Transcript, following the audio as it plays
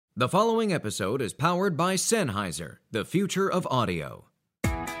The following episode is powered by Sennheiser, the future of audio.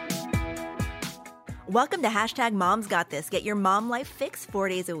 Welcome to Hashtag Mom's Got This. Get your mom life fix 4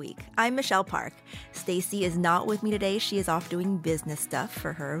 days a week. I'm Michelle Park. Stacy is not with me today. She is off doing business stuff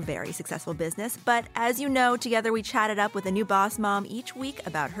for her very successful business. But as you know, together we chatted up with a new boss mom each week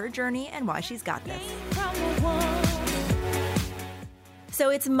about her journey and why she's got this. So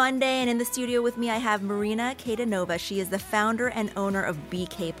it's Monday, and in the studio with me, I have Marina Kaydanova. She is the founder and owner of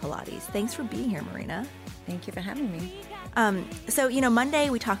BK Pilates. Thanks for being here, Marina. Thank you for having me. Monday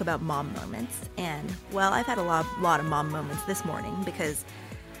we talk about mom moments, and, well, I've had a lot of mom moments this morning because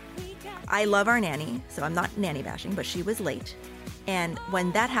I love our nanny, so I'm not nanny bashing, but she was late. And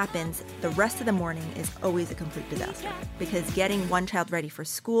when that happens, the rest of the morning is always a complete disaster because getting one child ready for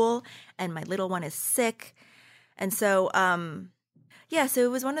school, and my little one is sick. And so, so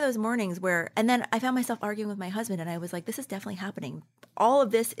it was one of those mornings where, and then I found myself arguing with my husband, and I was like, this is definitely happening. All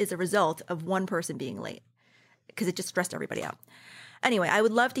of this is a result of one person being late because it just stressed everybody out. Anyway, I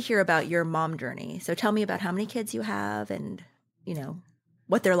would love to hear about your mom journey. So tell me about how many kids you have and,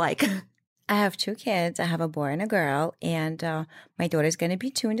 what they're like. I have 2 kids. I have a boy and a girl, and my daughter's going to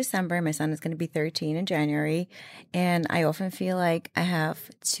be 2 in December. My son is going to be 13 in January, and I often feel like I have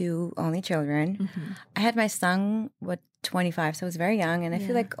 2 only children. Mm-hmm. I had my son, 25, so I was very young, and I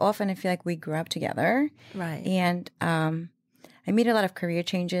feel like we grew up together. Right. And I made a lot of career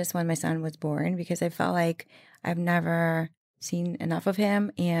changes when my son was born because I felt like I've never seen enough of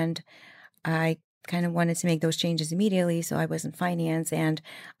him, and I kind of wanted to make those changes immediately. So I was in finance, and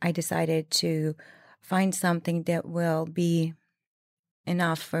I decided to find something that will be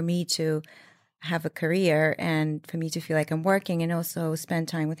enough for me to have a career and for me to feel like I'm working and also spend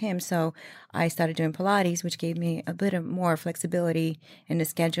time with him. So I started doing Pilates, which gave me a bit of more flexibility in the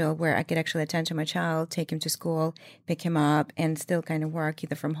schedule where I could actually attend to my child, take him to school, pick him up, and still kind of work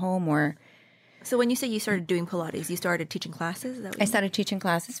either from home or... So when you say you started doing Pilates, you started teaching classes? Is that what I started teaching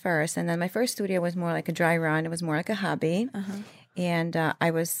classes first, and then my first studio was more like a dry run. It was more like a hobby, and but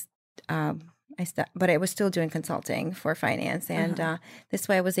I was still doing consulting for finance, and this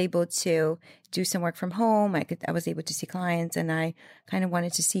way I was able to do some work from home. I was able to see clients, and I kind of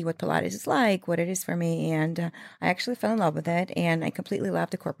wanted to see what Pilates is like, what it is for me, and I actually fell in love with it, and I completely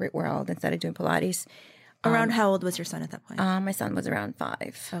left the corporate world and started doing Pilates. Around how old was your son at that point? My son was around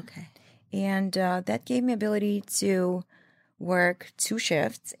 5. Okay. And that gave me ability to work 2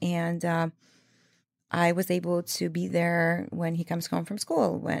 shifts, and I was able to be there when he comes home from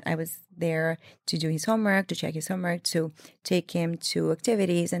school. When I was there to do his homework, to check his homework, to take him to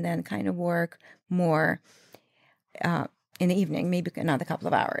activities, and then kind of work more in the evening, maybe another couple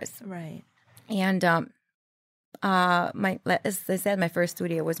of hours. Right. And as I said, my first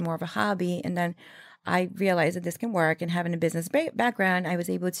studio was more of a hobby, and then I realized that this can work, and having a business background, I was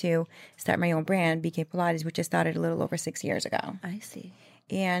able to start my own brand, BK Pilates, which I started a little over 6 years ago. I see.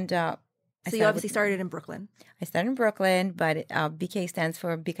 And so you obviously started in Brooklyn. I started in Brooklyn, but BK stands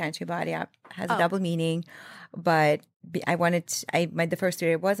for Be Kind to Your Body. It has a double meaning, but the first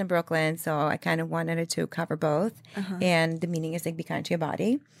studio was in Brooklyn, so I kind of wanted it to cover both. And the meaning is like Be Kind to Your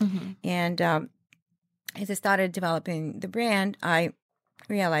Body. And as I started developing the brand, I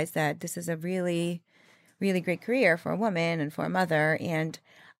realized that this is a really great career for a woman and for a mother. And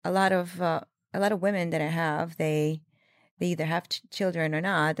a lot of women that I have, they either have children or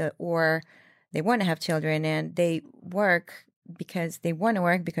not, or they want to have children, and they work because they want to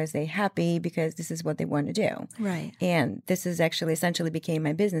work, because they're happy, because this is what they want to do. Right. And this is actually essentially became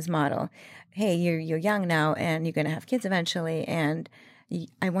my business model. Hey, you're young now, and you're going to have kids eventually, and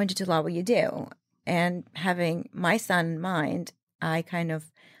I want you to love what you do. And having my son in mind, I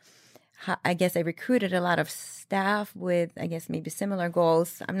guess I recruited a lot of staff with, maybe similar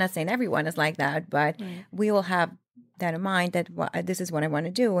goals. I'm not saying everyone is like that, but we all have that in mind, that this is what I want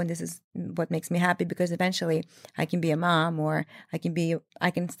to do, and this is what makes me happy, because eventually I can be a mom, or I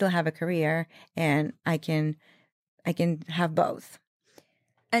can still have a career, and I can have both.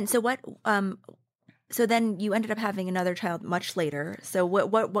 And so so then you ended up having another child much later. So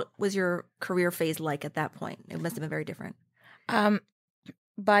what was your career phase like at that point? It must have been very different.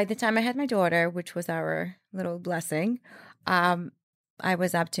 By the time I had my daughter, which was our little blessing, I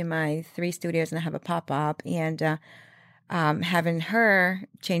was up to my 3 studios, and I have a pop-up, and having her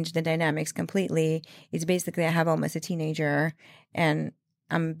change the dynamics completely. It's basically I have almost a teenager, and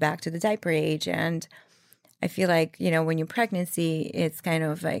I'm back to the diaper age, and I feel like, when you're pregnancy, it's kind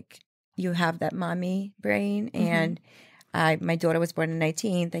of like you have that mommy brain, and my daughter was born on the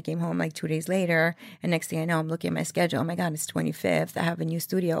 19th. I came home like 2 days later, and next thing I know, I'm looking at my schedule. Oh my God, it's 25th. I have a new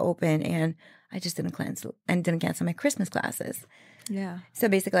studio open, and I just didn't cancel my Christmas classes. Yeah. So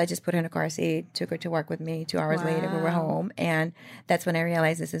basically, I just put her in a car seat, took her to work with me. 2 hours later, we were home. And that's when I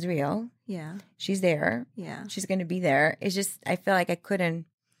realized this is real. Yeah. She's there. Yeah. She's going to be there. It's just, I feel like I couldn't,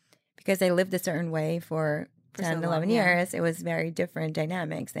 because I lived a certain way for 10, so 11 long, years. It was very different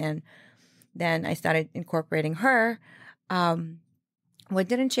dynamics. And then I started incorporating her. What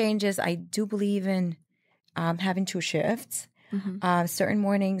didn't change is I do believe in having 2 shifts. Certain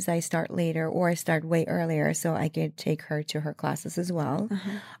mornings I start later or I start way earlier so I could take her to her classes as well.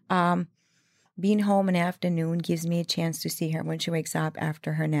 Being home in the afternoon gives me a chance to see her when she wakes up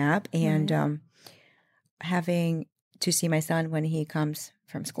after her nap and having to see my son when he comes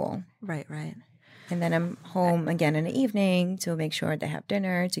from school. Right. And then I'm home again in the evening to make sure they have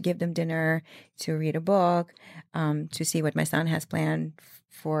dinner, to give them dinner, to read a book, to see what my son has planned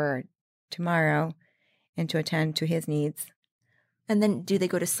for tomorrow and to attend to his needs. And then do they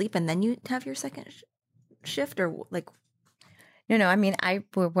go to sleep and then you have your second shift or like? No. I mean, I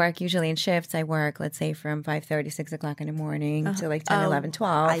work usually in shifts. I work, let's say, from 5:30, 6 o'clock in the morning to like 10, 11,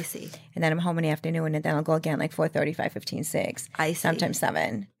 12. I see. And then I'm home in the afternoon and then I'll go again like 4:30, 5:15, 6. I see. Sometimes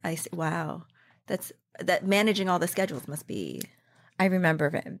 7. I see. Wow. That managing all the schedules must be. I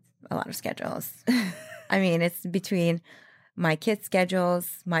remember a lot of schedules. I mean, it's between my kids' schedules,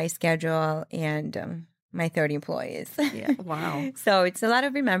 my schedule, and my 30 employees. Yeah. Wow. So it's a lot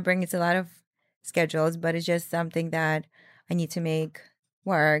of remembering. It's a lot of schedules, but it's just something that I need to make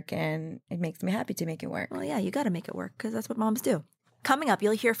work, and it makes me happy to make it work. Well, yeah, you got to make it work because that's what moms do. Coming up,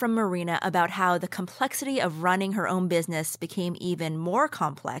 you'll hear from Marina about how the complexity of running her own business became even more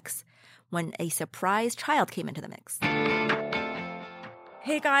complex when a surprise child came into the mix.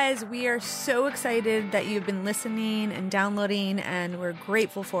 Hey guys, we are so excited that you've been listening and downloading, and we're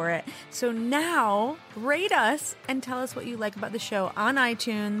grateful for it. So now, rate us and tell us what you like about the show on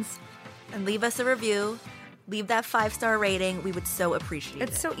iTunes. And leave us a review. Leave that 5-star rating. We would so appreciate it.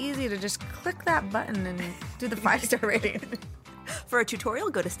 It's so easy to just click that button and do the 5-star rating. For a tutorial,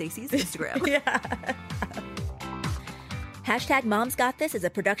 go to Stacey's Instagram. Yeah. Hashtag Moms Got This is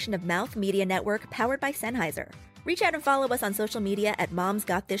a production of Mouth Media Network powered by Sennheiser. Reach out and follow us on social media at Moms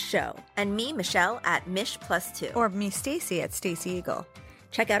Got This Show. And me, Michelle, at Mish+2. Or me, Stacey, at Stacey Eagle.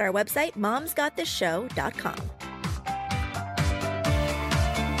 Check out our website, momsgottthisshow.com.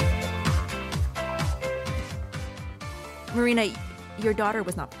 Marina, your daughter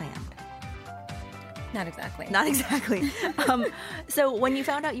was not planned. Not exactly. Not exactly. So when you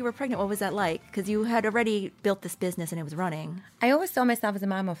found out you were pregnant, what was that like? Because you had already built this business and it was running. I always saw myself as a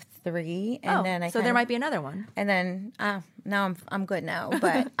mom of 3, and then so there might be another one. And then now I'm good now,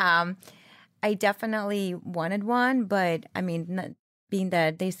 but I definitely wanted one. But I mean, not, being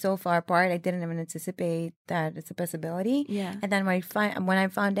that they're so far apart, I didn't even anticipate that it's a possibility. Yeah. And then when I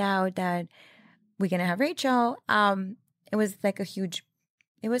found out that we're gonna have Rachel, it was like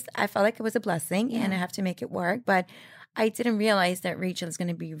I felt like it was a blessing, and I have to make it work. But I didn't realize that Rachel is going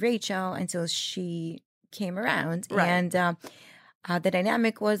to be Rachel until she came around. Right. And the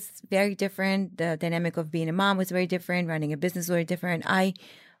dynamic was very different. The dynamic of being a mom was very different. Running a business was very different. I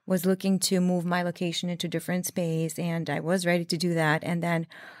was looking to move my location into a different space, and I was ready to do that. And then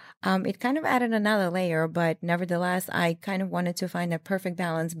it kind of added another layer. But nevertheless, I kind of wanted to find a perfect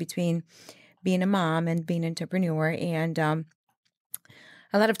balance between being a mom and being an entrepreneur. And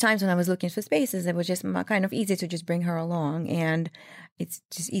a lot of times when I was looking for spaces, it was just kind of easy to just bring her along. And it's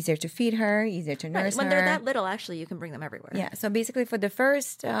just easier to feed her, easier to nurse her. When they're that little, actually, you can bring them everywhere. Yeah. So basically for the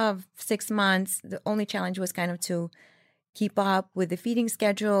first 6 months, the only challenge was kind of to keep up with the feeding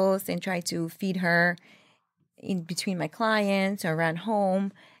schedules and try to feed her in between my clients or around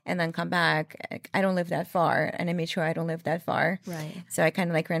home and then come back. I don't live that far, and I made sure I don't live that far. Right. So I kind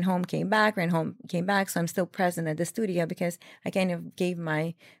of like ran home, came back. So I'm still present at the studio because I kind of gave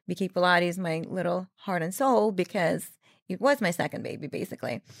my BK Pilates my little heart and soul because it was my second baby,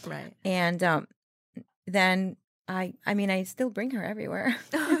 basically. Right. And then I still bring her everywhere.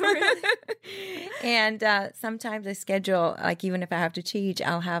 Really? And sometimes I schedule, like even if I have to teach,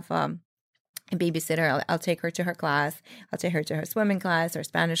 I'll have a babysitter. I'll take her to her class. I'll take her to her swimming class or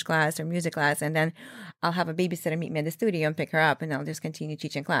Spanish class or music class. And then I'll have a babysitter meet me in the studio and pick her up, and I'll just continue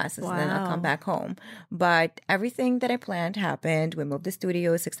teaching classes. Wow. And then I'll come back home. But everything that I planned happened. We moved the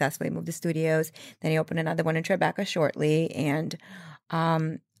studios, successfully moved the studios. Then I opened another one in Tribeca shortly. And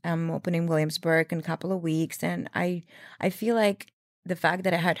I'm opening Williamsburg in a couple of weeks. And I feel like the fact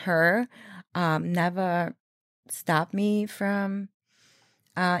that I had her never stopped me from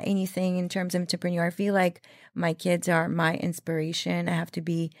anything in terms of entrepreneur. I feel like my kids are my inspiration. I have to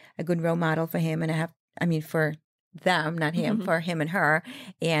be a good role model for him, and for them, not him, for him and her.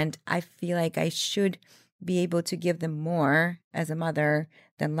 And I feel like I should be able to give them more as a mother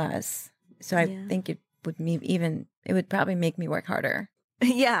than less. So I think it would probably make me work harder.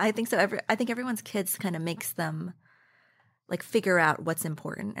 Yeah, I think so. I think everyone's kids kind of makes them like figure out what's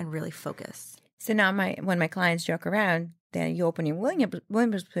important and really focus. So now when my clients joke around, then you open your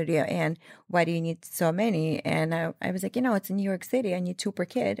Williams studio, and why do you need so many? And I was like, it's in New York City. I need 2 per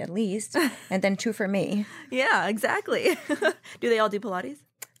kid at least, and then 2 for me. Yeah, exactly. Do they all do Pilates?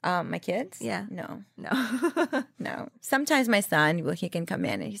 My kids? Yeah. No. No. Sometimes my son, he can come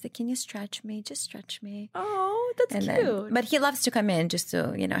in and he's like, can you stretch me? Just stretch me. Oh, that's cute. But he loves to come in just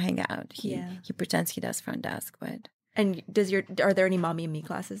to, hang out. He pretends he does front desk, but. And are there any mommy and me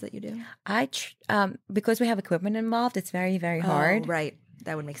classes that you do? Because we have equipment involved, it's very, very hard. Oh, right.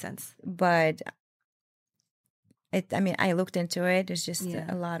 That would make sense. But I looked into it. There's just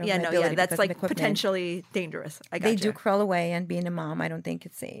a lot of liability. That's like potentially dangerous. They do crawl away, and being a mom, I don't think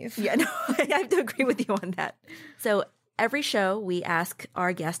it's safe. Yeah, no, I have to agree with you on that. So every show, we ask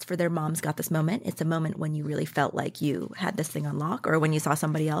our guests for their mom's got this moment. It's a moment when you really felt like you had this thing on lock, or when you saw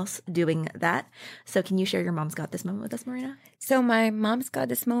somebody else doing that. So can you share your mom's got this moment with us, Marina? So my mom's got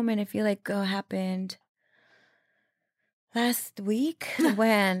this moment, I feel like happened last week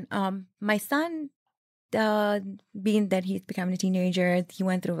when my son, being that he's becoming a teenager, he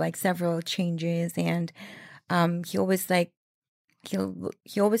went through like several changes, and he always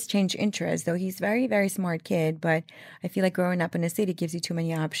he always change interests, though he's very, very smart kid. But I feel like growing up in a city gives you too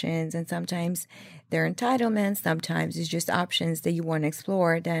many options, and sometimes they're entitlements, sometimes it's just options that you want to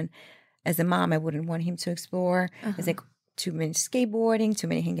explore. Then as a mom, I wouldn't want him to explore. It's like too much skateboarding, too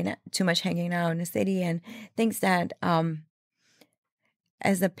much hanging out in the city, and things that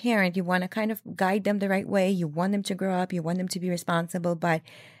as a parent, you want to kind of guide them the right way. You want them to grow up. You want them to be responsible, but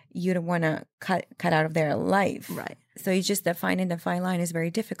you don't want to cut out of their life. Right. So it's just that finding the fine line is very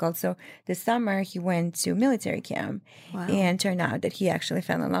difficult. So this summer, he went to military camp, and turned out that he actually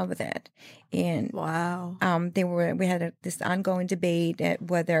fell in love with it. And we had this ongoing debate at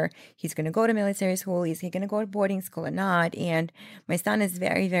whether he's going to go to military school, is he going to go to boarding school or not. And my son is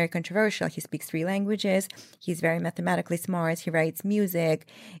very, very controversial. He speaks 3 languages. He's very mathematically smart. He writes music.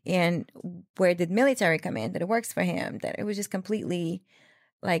 And where did military come in? That it works for him. That it was just completely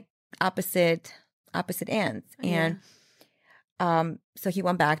like opposite ends. And so he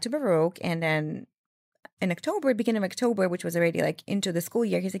went back to Baruch, and then in October, beginning of October, which was already like into the school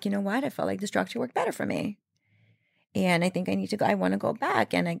year, he's like, you know what? I felt like the structure worked better for me. And I think I want to go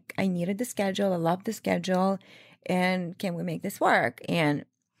back. And I needed the schedule. I love the schedule. And can we make this work? And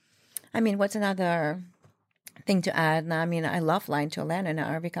what's another thing to add? I love flying to Atlanta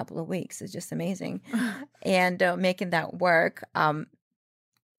now every couple of weeks. It's just amazing. And making that work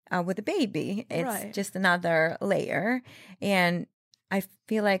with a baby, it's just another layer. And I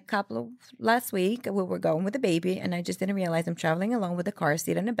feel like last week we were going with a baby, and I just didn't realize I'm traveling alone with a car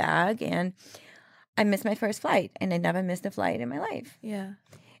seat and a bag, and I missed my first flight, and I never missed a flight in my life. Yeah.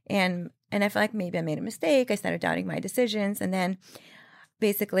 And I feel like maybe I made a mistake. I started doubting my decisions, and then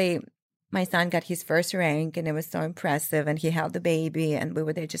basically my son got his first rank, and it was so impressive, and he held the baby, and we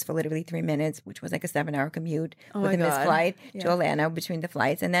were there just for literally 3 minutes, which was like a 7-hour commute with a missed flight to Atlanta between the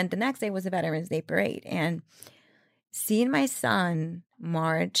flights. And then the next day was a Veterans Day parade, and seeing my son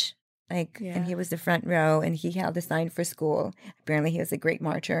march, and he was the front row, and he held a sign for school. Apparently he was a great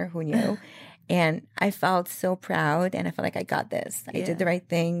marcher, who knew? And I felt so proud, and I felt like I got this. I did the right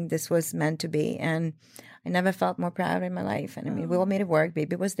thing. This was meant to be. And I never felt more proud in my life. And we all made it work.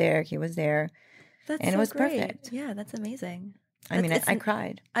 Baby was there. He was there. And it was great. Perfect. Yeah, that's amazing. I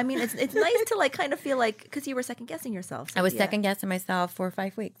cried. It's nice to like kind of feel like, because you were second guessing yourself. So I was second guessing myself for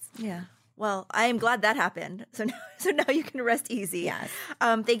 5 weeks. Yeah. Well, I am glad that happened. So now you can rest easy. Yes.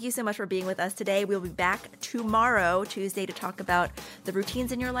 Thank you so much for being with us today. We'll be back tomorrow, Tuesday, to talk about the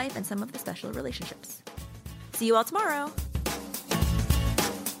routines in your life and some of the special relationships. See you all tomorrow.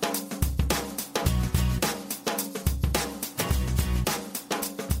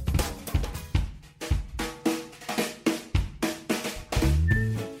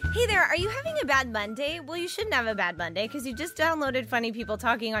 Are you having a bad Monday? Well, you shouldn't have a bad Monday because you just downloaded Funny People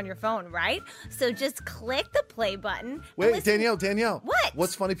Talking on your phone, right? So just click the play button. Wait, Danielle. What?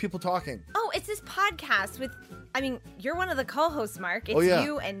 What's Funny People Talking? Oh, it's this podcast with, you're one of the co-hosts, Mark. It's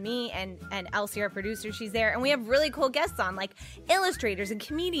you and me and Elsie, our producer. She's there. And we have really cool guests on, like illustrators and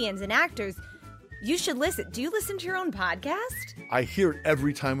comedians and actors. You should listen. Do you listen to your own podcast? I hear it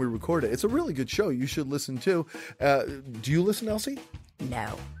every time we record it. It's a really good show. You should listen too. Do you listen, Elsie?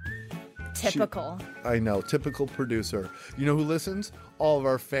 No. Typical. I know. Typical producer. You know who listens? All of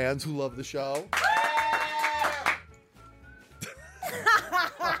our fans who love the show.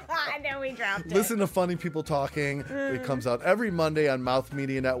 And then we dropped it. Listen to Funny People Talking. It comes out every Monday on Mouth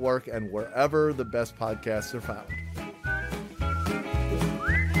Media Network and wherever the best podcasts are found.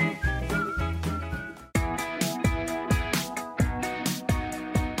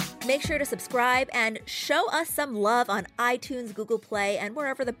 Make sure to subscribe and show us some love on iTunes, Google Play, and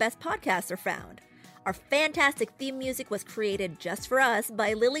wherever the best podcasts are found. Our fantastic theme music was created just for us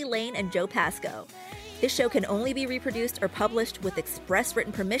by Lily Lane and Joe Pasco. This show can only be reproduced or published with express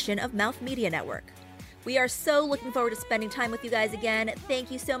written permission of Mouth Media Network. We are so looking forward to spending time with you guys again.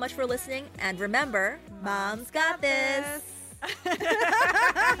 Thank you so much for listening. And remember, Mom's got this.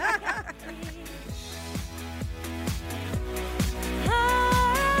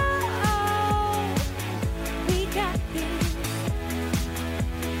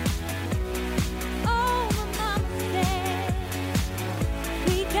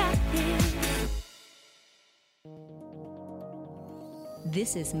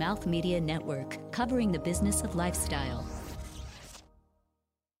 This is Mouth Media Network, covering the business of lifestyle.